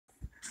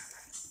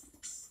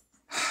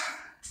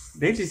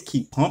They just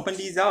keep pumping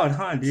these out,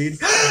 huh,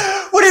 dude?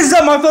 What is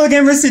up, my fellow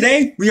gamers?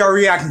 Today, we are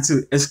reacting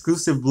to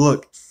exclusive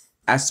look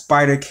at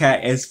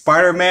Spider-Cat and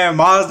Spider-Man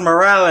Miles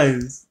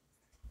Morales.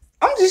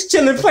 I'm just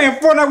chilling playing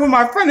Fortnite with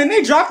my friend and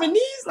they dropping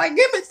these. Like,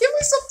 give me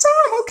some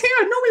time, okay?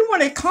 I know we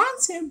wanted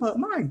content, but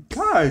my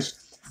gosh.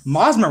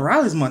 Miles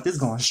Morales month is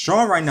going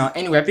strong right now.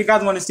 Anyway, if you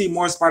guys want to see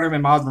more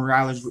Spider-Man Miles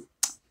Morales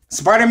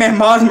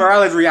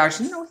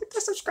reaction, you know, hit the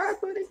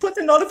subscribe button, put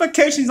the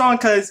notifications on,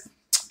 because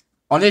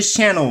on this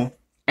channel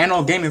and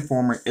on Game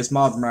Informer, it's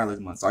Miles Morales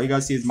month. So all you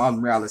guys see is Miles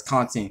Morales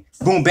content.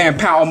 Boom, bam,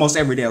 pow, almost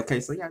every day, okay?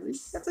 So yeah,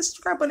 hit the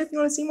subscribe button if you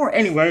want to see more.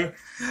 Anyway,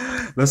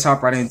 let's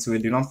hop right into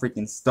it, dude. I'm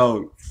freaking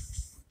stoked.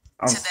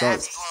 I'm stoked. Going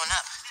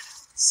up.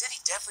 City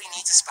definitely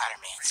needs a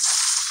Spider-Man.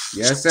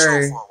 Yes,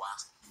 sir.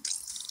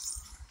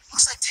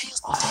 Looks like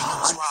Tails wrong.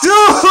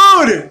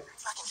 Dude!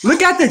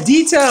 Look at the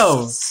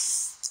details.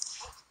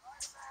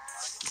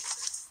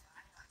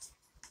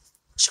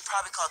 Should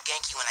probably call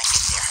Genki when I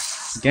get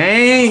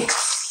there. Gang!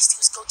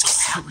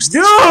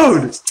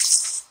 Dude!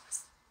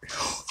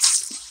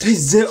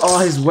 His zip, oh,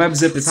 his web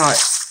zip is hot.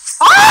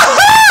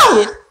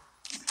 Oh!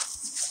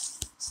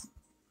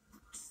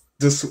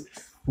 This,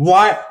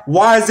 why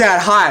is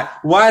that hot?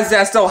 Why is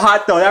that so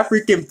hot though? That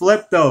freaking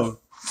flip though.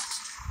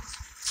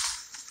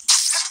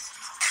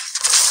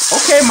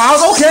 Okay,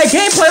 Miles. Okay,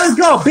 gameplay. Let's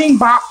go. Bing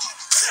bop.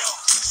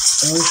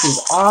 Oh, this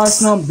is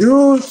awesome,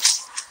 dude.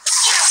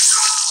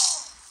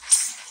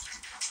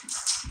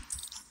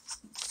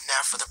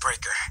 Now for the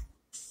breaker.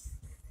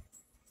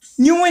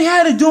 You ain't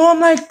had to do him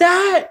like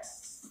that.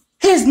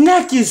 His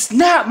neck is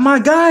snapped, my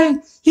guy.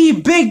 He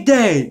big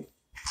dead.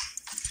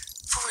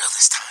 For real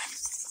this time.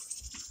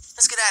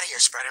 Let's get out of here,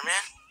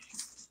 Spider-Man.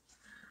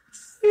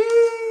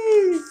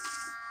 Hey,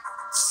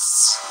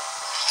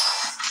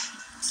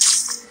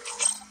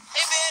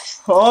 man.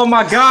 Oh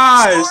my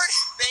gosh.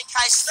 Bank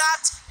heist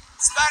stopped.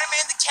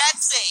 Spider-Man the cat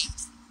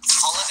saved.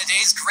 Call it a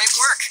day's great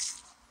work.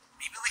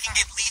 Maybe we can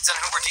get leads on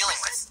who we're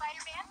dealing with.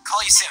 Spider-Man?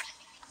 Call you soon.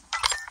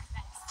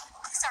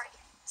 Sorry.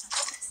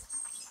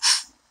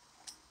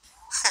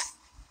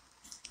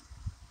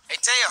 Hey,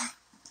 Teo.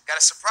 Got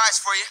a surprise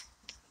for you.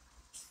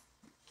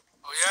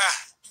 Oh, yeah?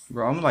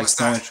 Bro, I'm like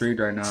so intrigued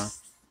right now.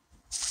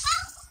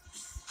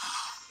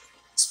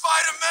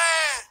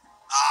 Spider-Man!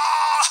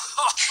 Oh!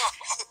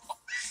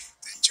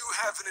 Did you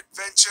have an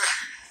adventure?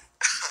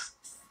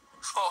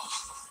 Oh,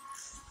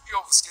 you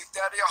almost gave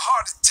Daddy a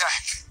heart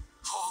attack.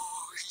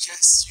 Oh,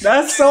 yes, you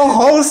That's did. so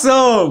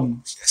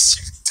wholesome. Yes,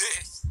 you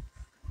did.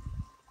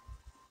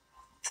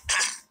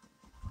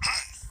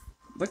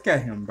 Look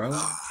at him, bro.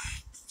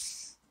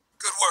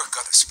 Good work,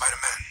 other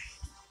Spider-Man.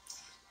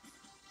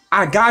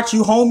 I got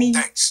you, homie.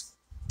 Thanks.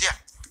 Yeah.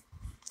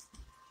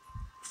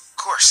 Of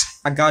course.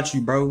 I got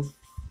you, bro.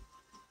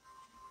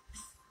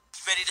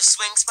 Ready to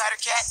swing,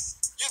 Spider-Cat?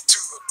 You two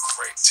look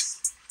great.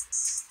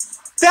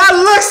 That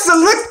looks.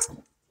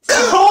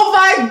 Oh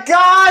my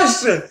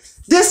gosh!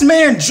 This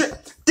man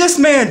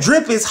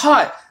drip is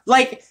hot.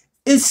 Like,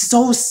 it's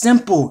so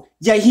simple,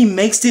 yet he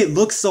makes it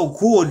look so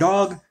cool,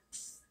 dog.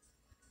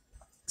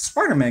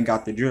 Spider-Man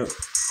got the drip.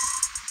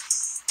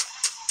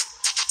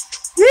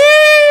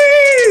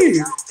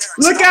 Yee!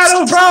 Look at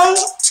him, bro.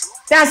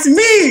 That's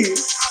me.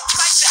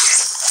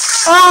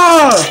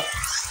 Oh.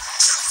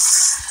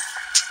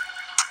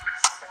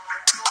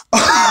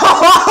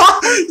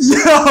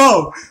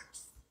 Yo.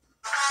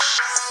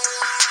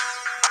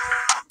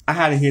 I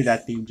had to hear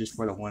that theme just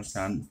for the one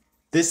time.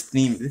 This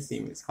theme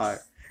is hot.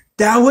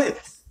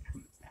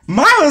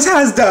 Miles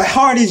has the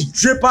hardest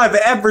drip I've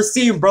ever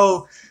seen,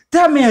 bro.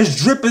 That man's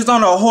drip is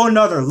on a whole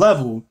nother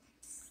level.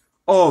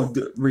 Oh,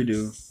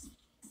 redo.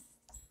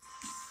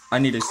 I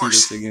need to see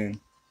this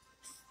again.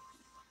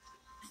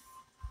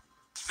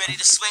 Ready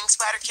to swing,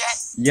 Spider-Cat?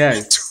 Yes.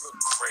 You two look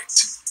great.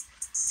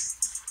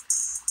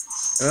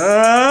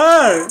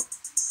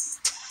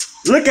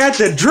 Look at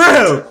the drip. Get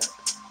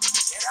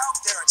out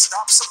there and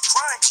stop some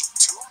crimes, you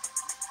two.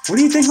 What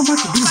do you think I'm about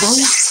to do, bro?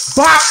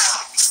 Bop!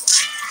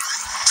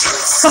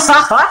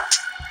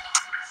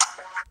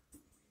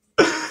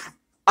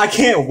 I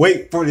can't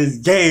wait for this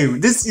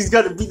game. This is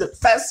gonna be the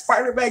best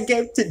Spider-Man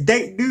game to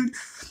date, dude.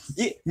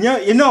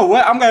 You know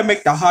what? I'm gonna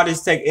make the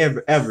hottest take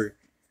ever.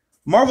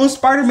 Marvel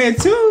Spider-Man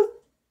 2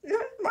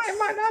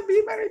 might not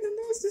be better than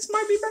this. This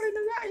might be better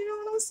than that. You know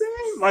what I'm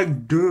saying?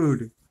 Like,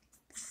 dude.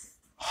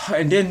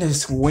 And then the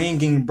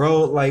swinging,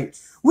 bro. Like,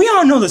 we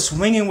all know the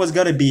swinging was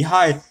gonna be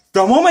high.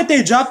 The moment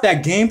they dropped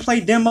that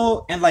gameplay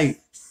demo, and like,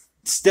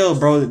 still,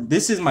 bro,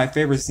 this is my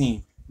favorite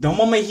scene. The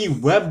moment he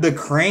webbed the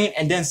crane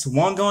and then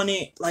swung on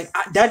it, like,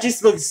 that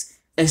just looks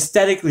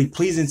aesthetically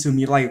pleasing to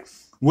me. Like,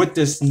 with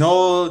the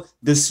snow,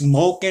 the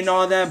smoke and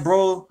all that,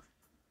 bro.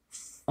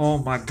 Oh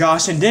my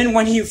gosh. And then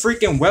when he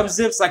freaking web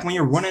zips, like when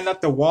you're running up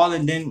the wall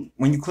and then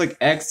when you click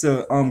X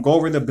to go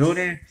over the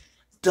building,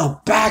 the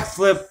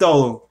backflip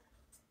though.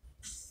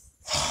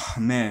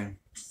 Man.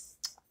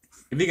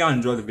 If you guys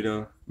enjoyed the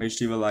video, make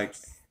sure you like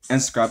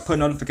and subscribe. Put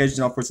notifications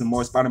on for some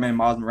more Spider-Man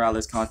Miles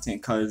Morales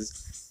content,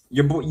 cause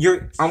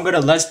I'm gonna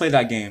let's play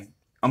that game.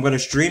 I'm gonna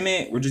stream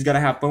it. We're just gonna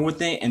have fun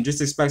with it and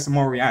just expect some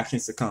more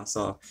reactions to come.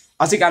 So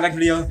I'll see you guys next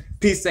video.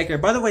 Peace, take care.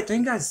 By the way, thank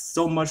you guys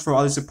so much for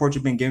all the support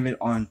you've been giving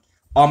on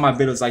all my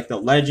videos, like the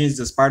Legends,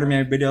 the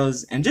Spider-Man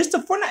videos, and just the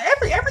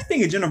Fortnite,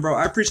 everything in general, bro.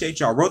 I appreciate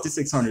y'all. Road to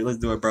 600. Let's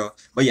do it, bro.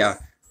 But yeah,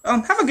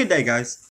 have a good day, guys.